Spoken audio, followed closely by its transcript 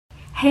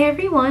Hey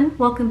everyone,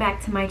 welcome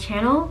back to my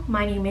channel.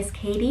 My name is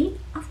Katie,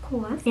 of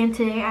course, and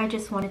today I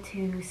just wanted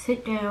to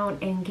sit down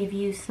and give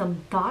you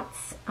some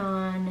thoughts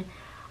on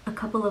a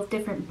couple of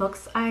different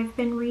books I've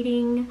been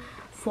reading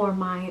for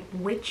my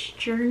witch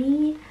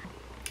journey.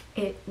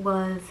 It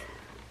was,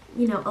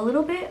 a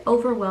little bit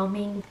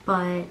overwhelming,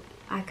 but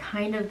I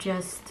kind of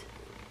just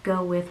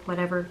go with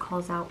whatever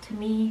calls out to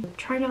me.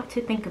 Try not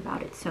to think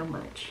about it so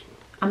much.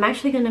 I'm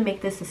actually going to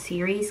make this a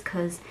series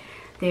because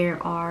there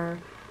are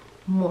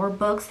more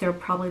books. There'll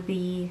probably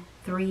be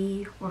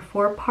 3 or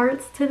 4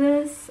 parts to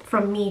this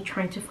from me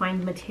trying to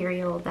find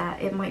material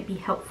that it might be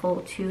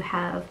helpful to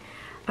have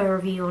a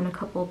review on a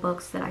couple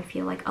books that I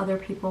feel like other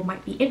people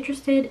might be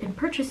interested in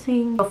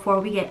purchasing.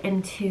 Before we get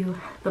into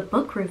the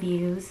book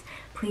reviews,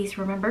 please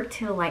remember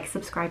to like,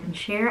 subscribe, and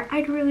share.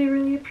 I'd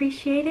really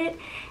appreciate it.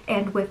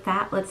 And with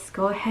that, let's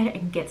go ahead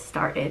and get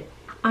started.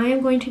 I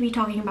am going to be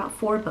talking about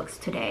 4 books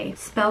today.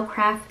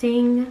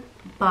 Spellcrafting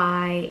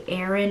by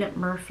Arin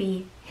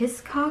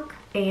Murphy-Hiscock,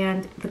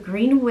 and The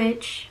Green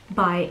Witch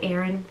by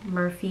Arin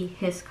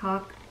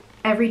Murphy-Hiscock,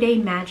 Everyday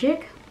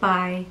Magic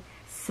by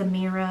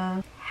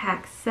Semra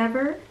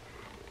Haksever,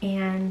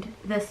 and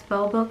The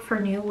Spellbook for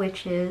New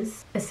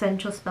Witches,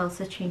 Essential Spells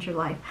to Change Your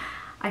Life.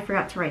 I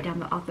forgot to write down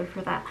the author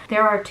for that.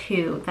 There are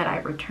 2 that I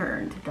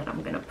returned that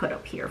I'm going to put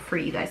up here for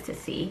you guys to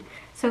see.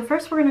 So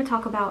first we're going to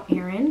talk about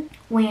Arin.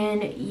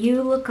 When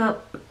you look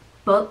up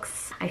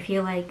books, I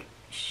feel like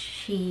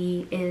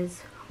she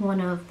is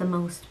one of the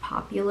most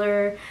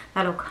popular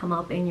that'll come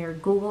up in your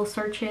Google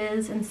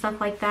searches and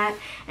stuff like that,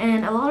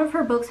 and a lot of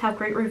her books have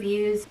great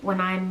reviews. When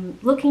I'm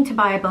looking to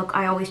buy a book,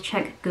 I always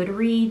check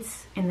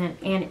Goodreads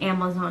and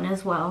Amazon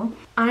as well.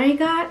 I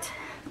got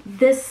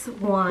this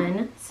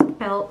one,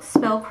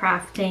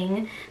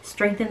 Spellcrafting,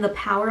 Strengthen the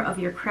Power of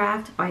Your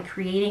Craft by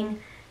Creating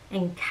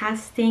and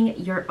Casting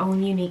Your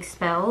Own Unique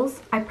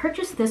Spells. I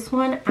purchased this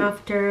one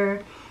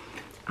after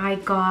I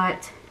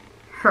got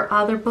her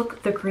other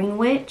book, The Green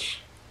Witch.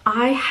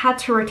 I had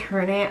to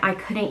return it. I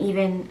couldn't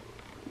even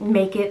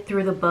make it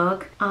through the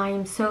book.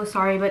 I'm so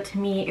sorry, but to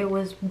me it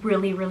was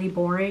really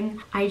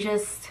boring. I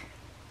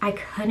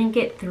couldn't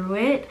get through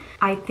it.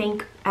 I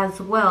think as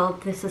well,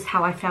 this is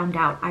how I found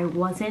out I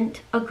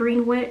wasn't a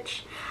green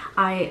witch.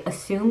 I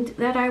assumed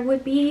that I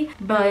would be,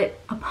 but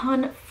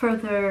upon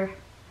further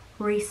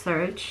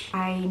research,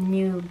 I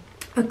knew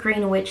a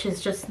green witch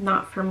is just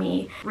not for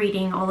me.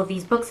 Reading all of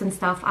these books and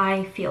stuff,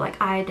 I feel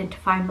like I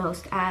identify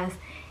most as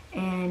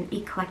an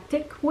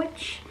eclectic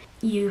witch.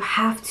 You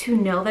have to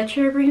know that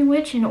you're a green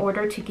witch in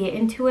order to get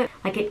into it.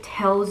 Like, it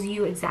tells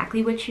you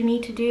exactly what you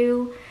need to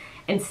do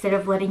instead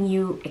of letting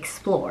you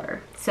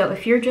explore. So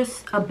if you're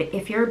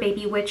a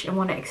baby witch and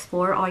want to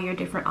explore all your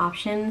different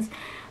options,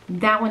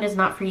 that one is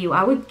not for you.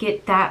 I would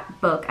get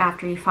that book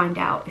after you find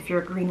out if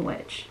you're a green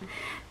witch.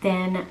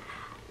 Then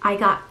I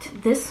got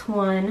this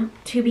one.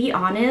 To be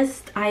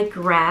honest, I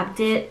grabbed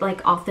it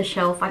like off the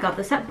shelf. I got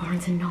this at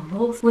Barnes &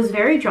 Noble. Was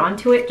very drawn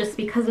to it just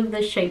because of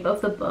the shape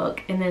of the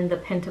book and then the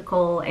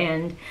pentacle,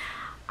 and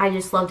I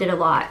just loved it a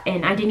lot.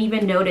 And I didn't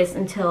even notice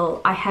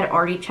until I had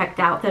already checked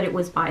out that it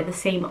was by the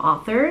same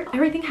author.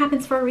 Everything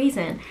happens for a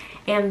reason.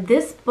 And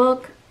this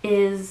book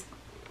is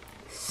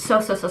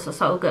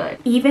so good.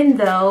 Even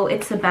though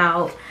it's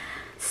about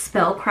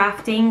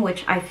spellcrafting,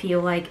 which I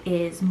feel like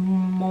is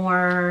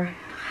more,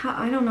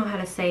 I don't know how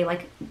to say,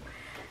 like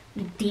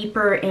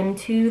deeper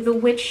into the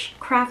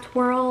witchcraft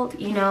world,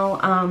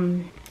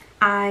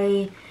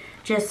 I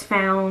just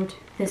found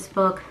this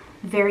book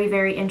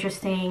very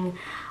interesting.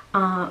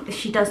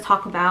 She does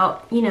talk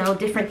about,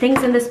 different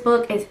things in this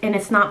book, and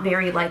it's not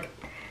very like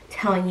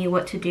telling you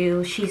what to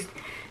do.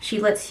 She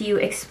lets you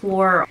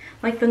explore.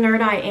 Like the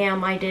nerd I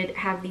am, I did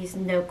have these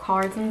note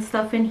cards and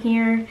stuff in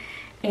here,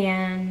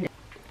 and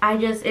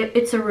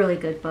it's a really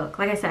good book.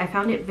 Like I said, I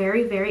found it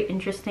very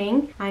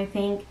interesting. I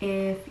think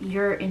if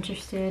you're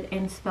interested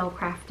in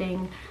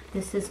spellcrafting,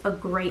 this is a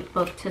great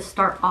book to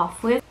start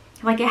off with.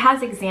 Like, it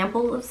has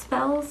examples of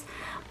spells,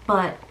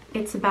 but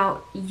it's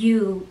about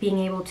you being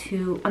able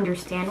to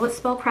understand what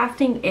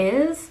spellcrafting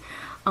is,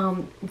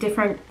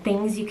 different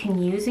things you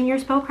can use in your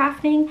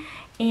spellcrafting,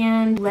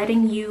 and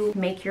letting you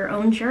make your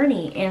own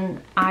journey.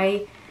 And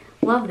I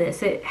love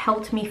this. It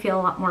helped me feel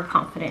a lot more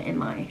confident in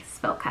my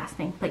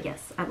spellcasting. But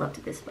yes, I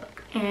loved this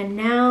book. And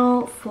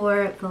now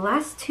for the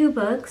last 2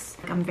 books.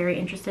 I'm very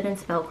interested in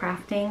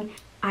spellcrafting.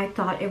 I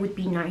thought it would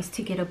be nice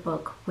to get a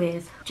book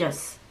with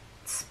just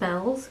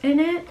spells in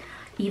it,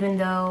 even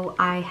though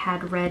I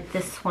had read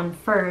this one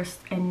first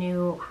and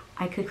knew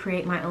I could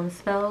create my own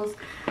spells.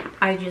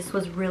 I just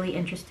was really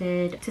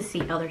interested to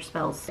see other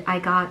spells. I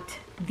got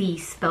the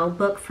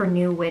Spellbook for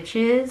New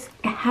Witches.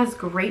 It has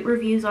great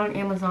reviews on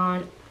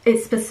Amazon.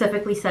 It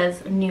specifically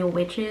says new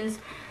witches,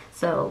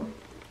 so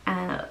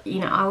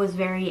I was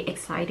very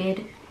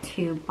excited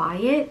to buy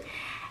it.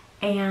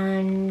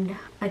 And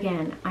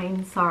again,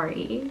 I'm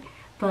sorry,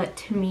 but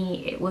to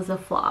me it was a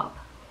flop.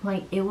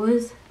 Like, it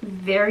was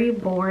very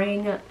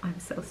boring. I'm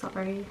so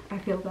sorry, I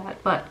feel bad,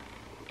 but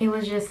it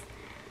was just,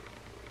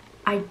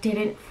 I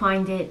didn't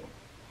find it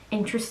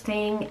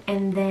interesting.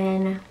 And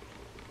then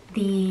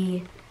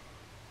the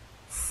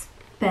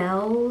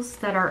spells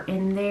that are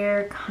in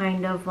there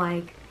kind of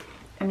like,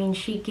 I mean,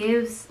 she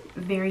gives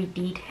very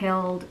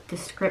detailed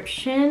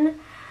description,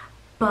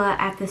 but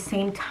at the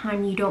same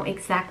time you don't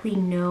exactly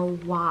know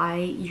why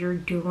you're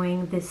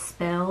doing this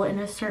spell in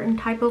a certain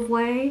type of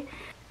way.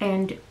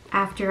 And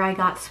after I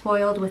got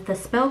spoiled with the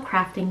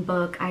spellcrafting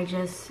book, I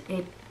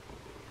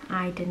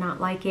did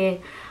not like it.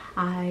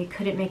 I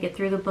couldn't make it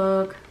through the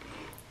book,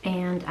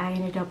 and I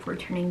ended up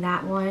returning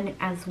that one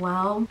as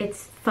well.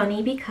 It's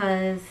funny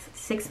because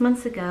 6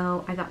 months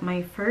ago I got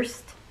my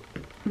first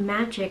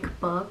magic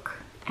book,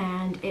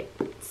 and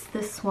it's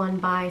this one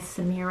by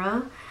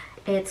Semra.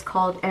 It's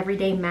called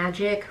Everyday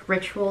Magic: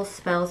 Rituals,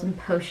 Spells, and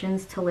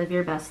Potions to Live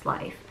Your Best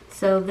Life.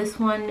 So this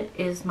one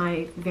is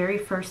my very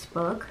first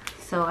book,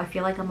 so I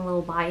feel like I'm a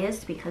little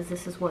biased because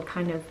this is what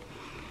kind of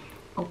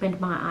opened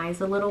my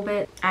eyes a little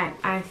bit.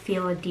 I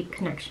feel a deep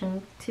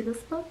connection to this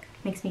book.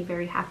 Makes me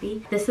very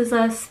happy. This is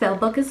a spell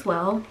book as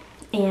well,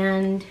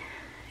 and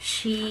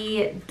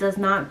she does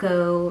not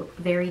go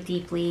very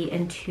deeply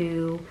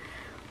into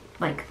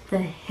like the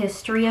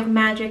history of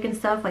magic and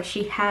stuff. Like,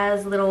 she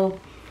has little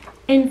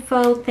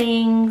info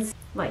things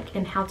like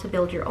in how to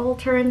build your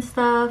altar and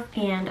stuff,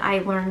 and I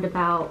learned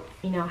about,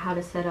 you know, how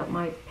to set up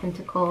my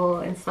pentacle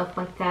and stuff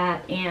like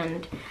that,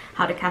 and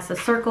how to cast a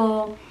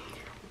circle.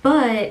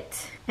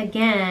 But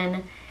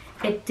again,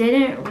 it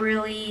didn't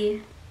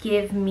really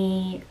give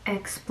me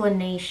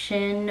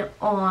explanation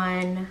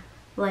on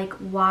like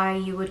why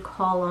you would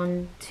call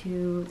on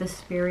to the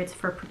spirits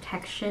for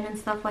protection and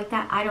stuff like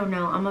that. I don't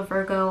know. I'm a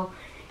Virgo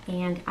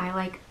and I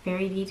like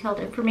very detailed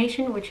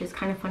information, which is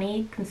kind of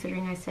funny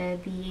considering I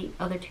said the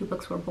other two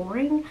books were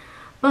boring,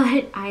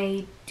 but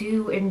I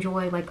do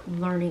enjoy like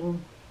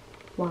learning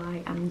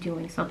why I'm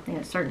doing something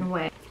a certain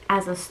way.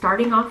 As a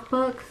starting off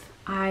book,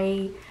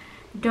 I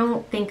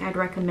don't think I'd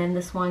recommend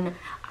this one.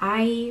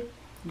 I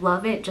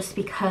love it just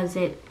because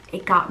it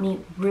got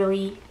me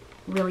really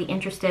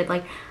interested.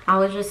 Like, I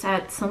was just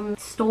at some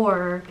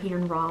store here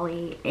in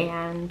Raleigh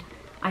and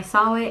I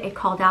saw it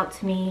called out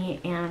to me,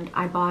 and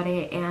I bought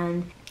it,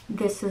 and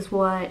this is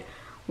what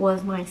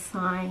was my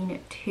sign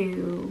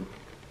to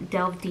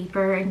delve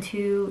deeper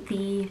into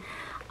the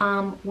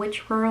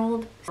witch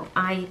world.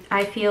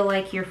 I feel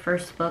like your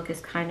first book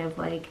is kind of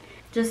like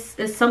just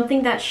is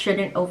something that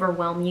shouldn't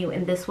overwhelm you,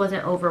 and this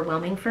wasn't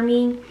overwhelming for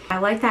me. I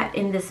like that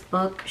in this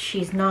book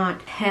she's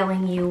not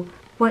telling you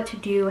what to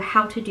do,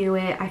 how to do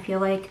it. I feel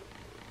like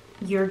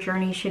your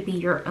journey should be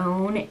your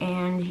own,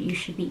 and you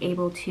should be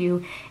able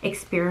to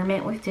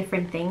experiment with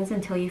different things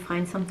until you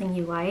find something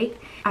you like.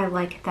 I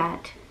like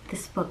that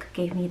this book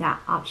gave me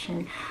that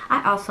option.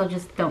 I also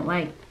just don't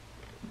like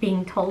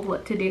being told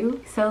what to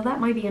do, so that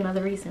might be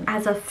another reason.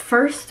 As a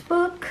first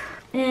book,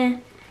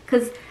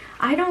 because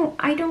I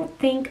don't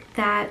think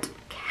that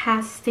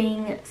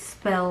casting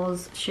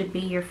spells should be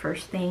your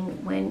first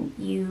thing when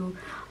you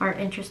are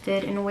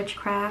interested in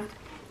witchcraft.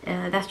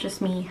 That's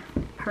just me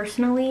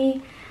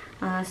personally.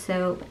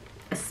 So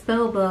a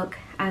spell book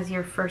as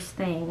your first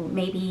thing,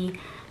 maybe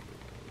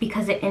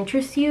because it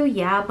interests you,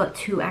 yeah, but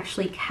to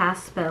actually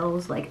cast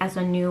spells like as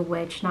a new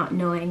witch, not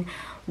knowing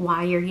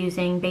why you're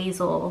using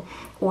basil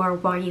or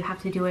why you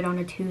have to do it on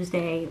a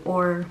Tuesday,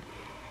 or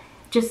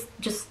just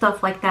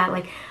stuff like that.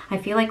 Like, I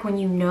feel like when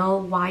you know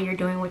why you're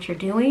doing what you're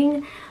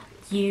doing,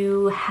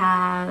 you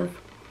have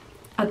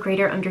a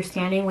greater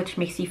understanding, which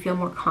makes you feel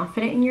more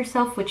confident in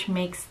yourself, which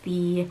makes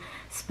the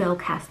spell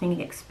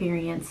casting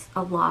experience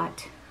a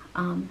lot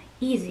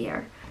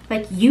easier.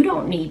 Like, you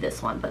don't need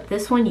this one, but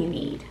this one you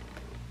need.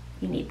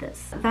 You need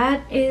this.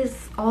 That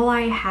is all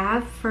I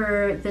have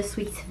for this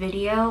week's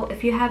video.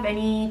 If you have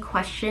any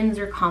questions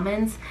or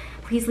comments,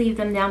 please leave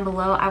them down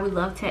below. I would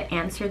love to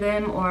answer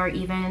them, or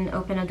even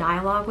open a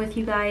dialogue with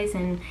you guys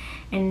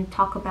and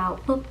talk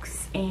about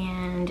books,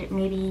 and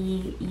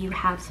maybe you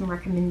have some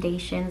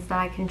recommendations that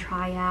I can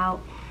try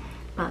out.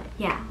 But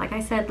yeah, like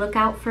I said, look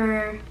out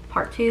for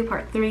part 2,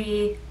 part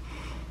 3,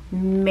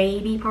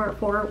 maybe part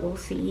 4, we'll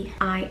see.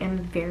 I am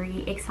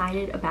very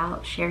excited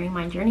about sharing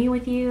my journey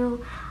with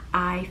you.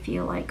 I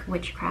feel like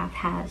witchcraft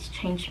has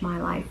changed my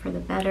life for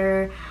the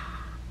better.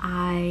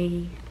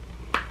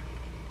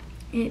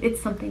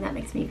 It's something that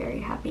makes me very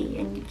happy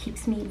and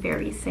keeps me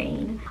very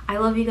sane. I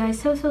love you guys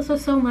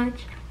so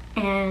much,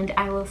 and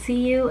I will see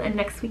you in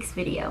next week's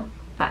video.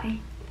 Bye.